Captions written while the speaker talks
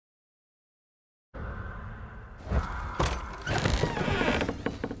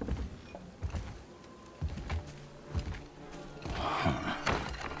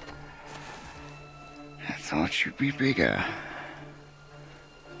thought you'd be bigger.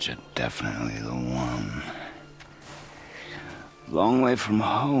 But you're definitely the one. Long way from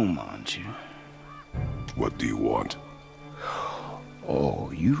home, aren't you? What do you want?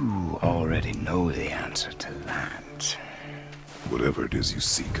 Oh, you already know the answer to that. Whatever it is you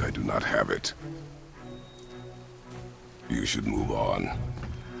seek, I do not have it. You should move on.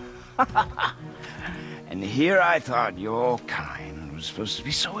 And here I thought your kind was supposed to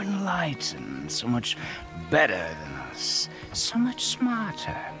be so enlightened, so much better than us, so much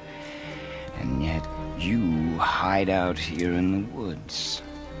smarter. And yet you hide out here in the woods,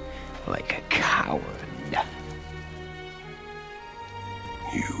 like a coward.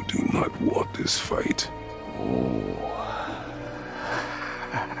 You do not want this fight. Oh,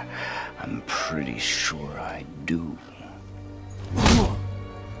 I'm pretty sure I do.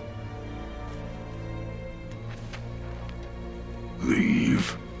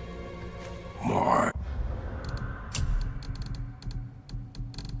 Leave my...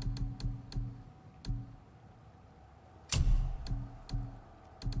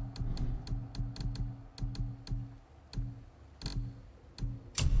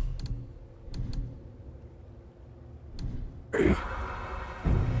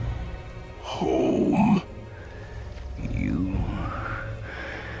 home. You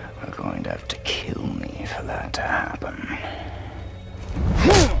are going to have to kill me for that to happen.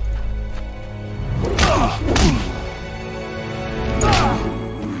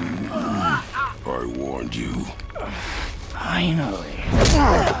 I warned you. Finally.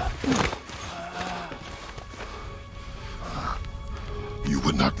 You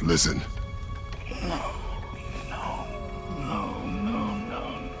would not listen.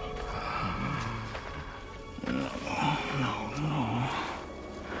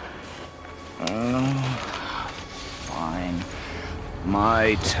 Fine.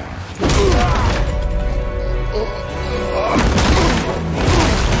 My turn.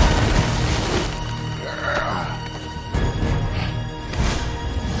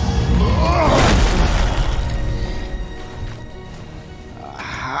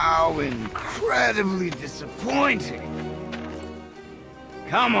 How incredibly disappointing.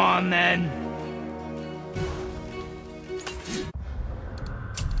 Come on, then.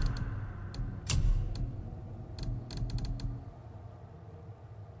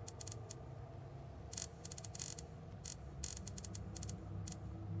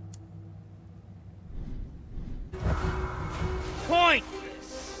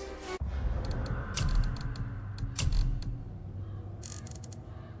 Pointless.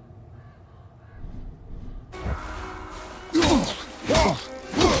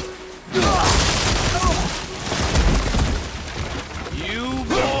 You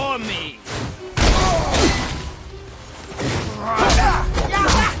bore me.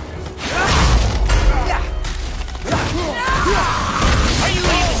 Are you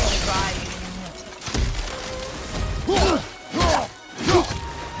even trying?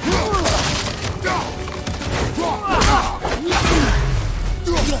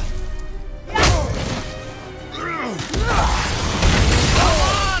 Come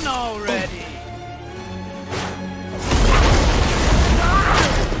on already!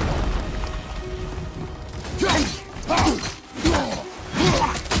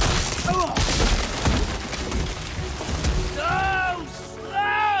 So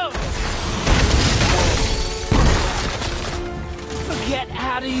slow! Forget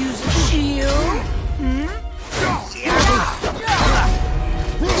how to use a shield?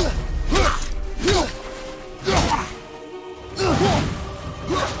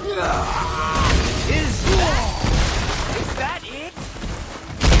 Is that it?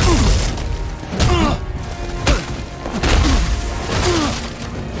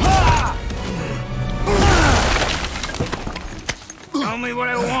 Tell me what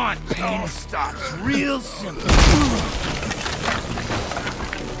I want. Pain stops real simple.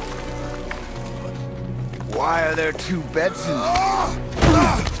 Why are there two beds in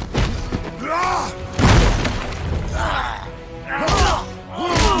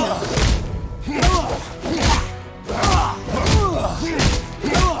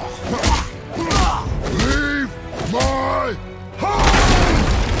Leave my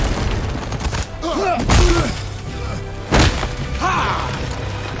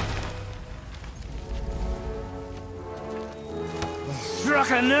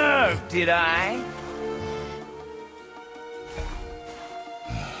Struck a nerve, did I?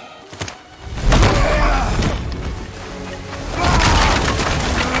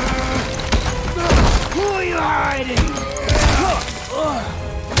 Who are you hiding?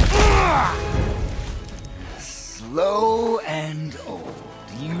 Slow and old.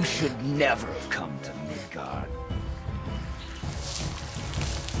 You should never have come to me. guard.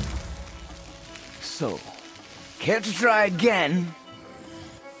 So, care to try again?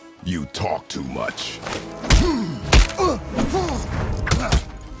 You talk too much.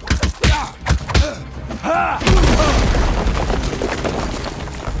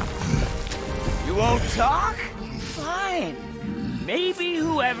 You won't talk? Fine. Maybe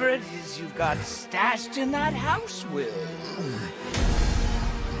whoever it is you've got stashed in that house will.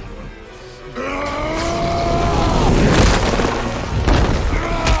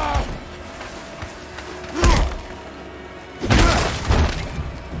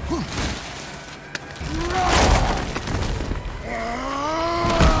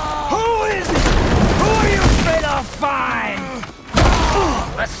 Fine!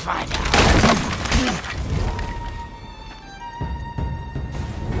 Let's find out.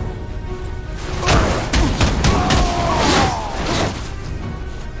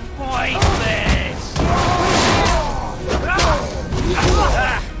 Pointless!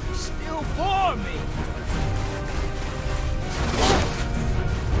 Still for me!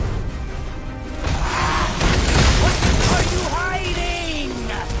 What are you hiding?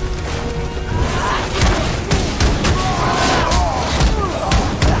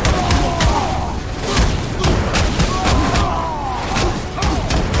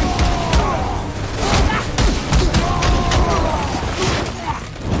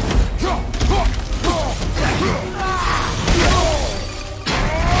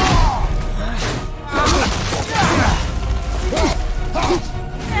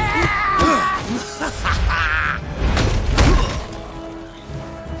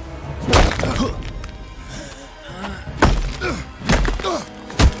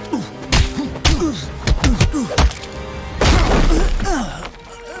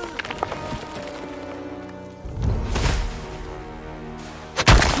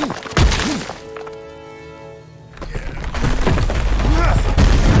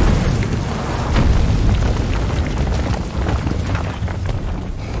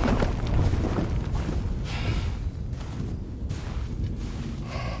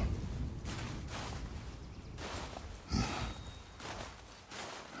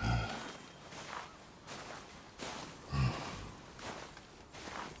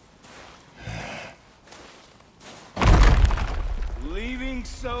 Leaving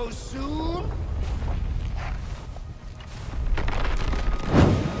so soon?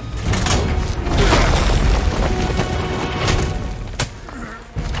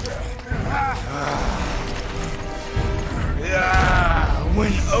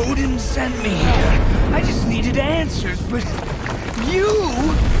 When Odin sent me here, I just needed answers, but you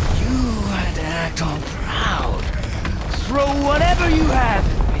had to act all proud. Throw whatever you have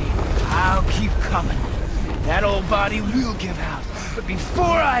at me. I'll keep coming. That old body will give out. But before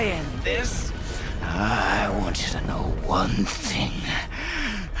I end this, I want you to know one thing.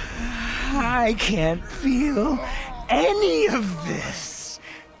 I can't feel any of this.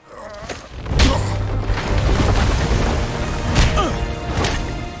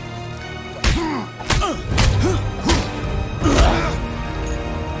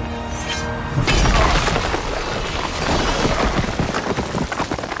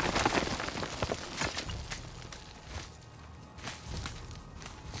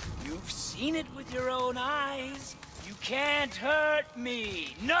 Seen it with your own eyes. You can't hurt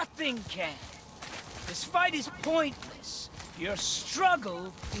me. Nothing can. This fight is pointless. Your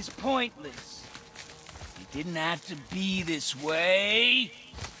struggle is pointless. It didn't have to be this way.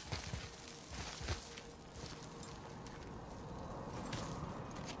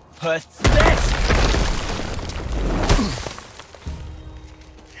 Pathetic!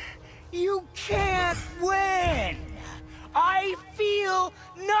 You can't win! I feel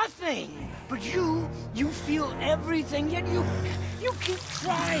nothing! But you feel everything, yet you keep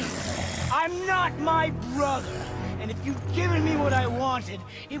trying. I'm not my brother, and if you'd given me what I wanted,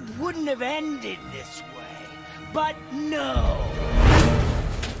 it wouldn't have ended this way. But no!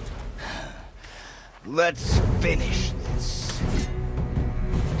 Let's finish this.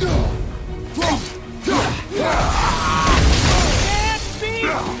 Can't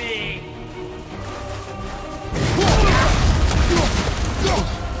beat me!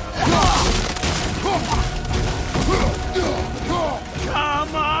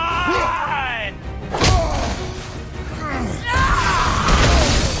 Come on!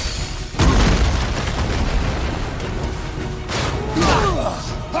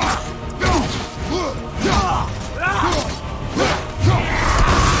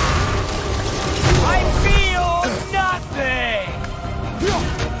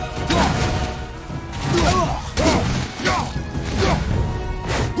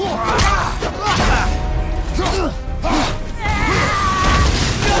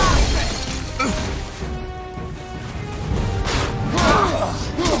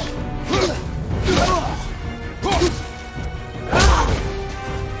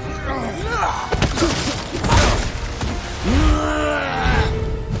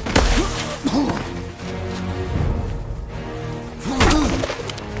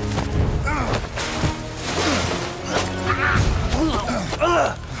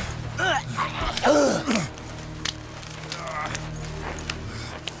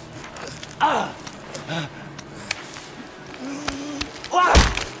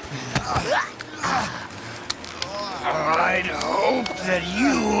 I'd hope that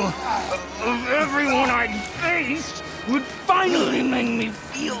you, of everyone I'd faced, would finally make me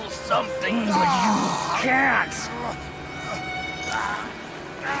feel something, but you can't.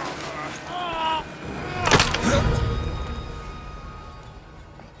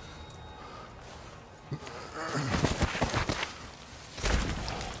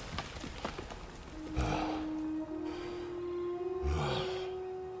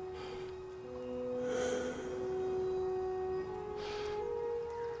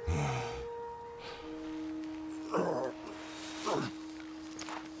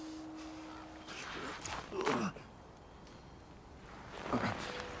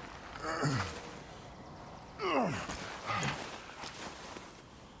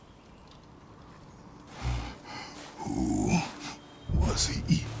 Was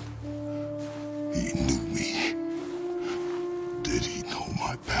he? He knew me. Did he know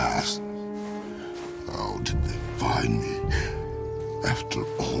my past? How did they find me after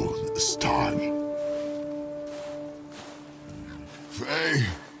all this time? Faye,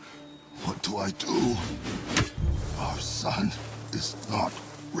 what do I do? Our son is not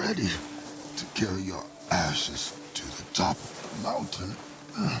ready to carry your ashes to the top of the mountain.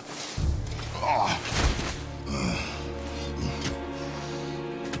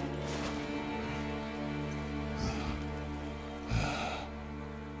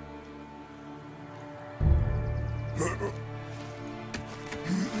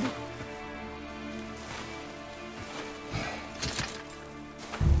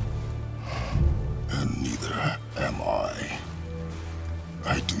 And neither am I.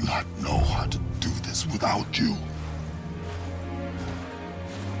 I do not know how to do this without you.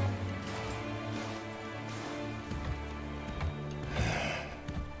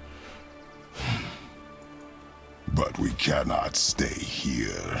 But we cannot stay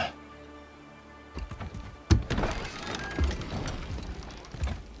here.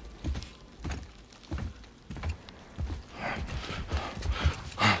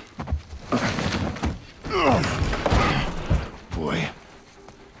 Boy.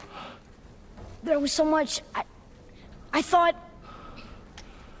 There was so much. I thought...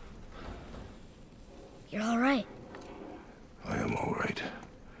 You're all right. I am all right.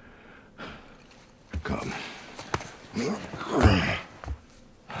 Come.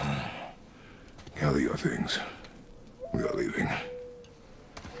 Gather your things. We are leaving.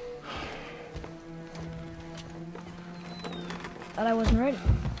 Thought I wasn't ready.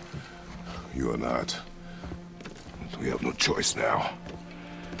 You are not. We have no choice now.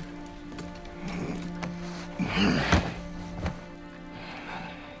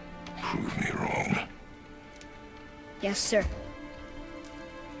 Prove me wrong. Yes, sir.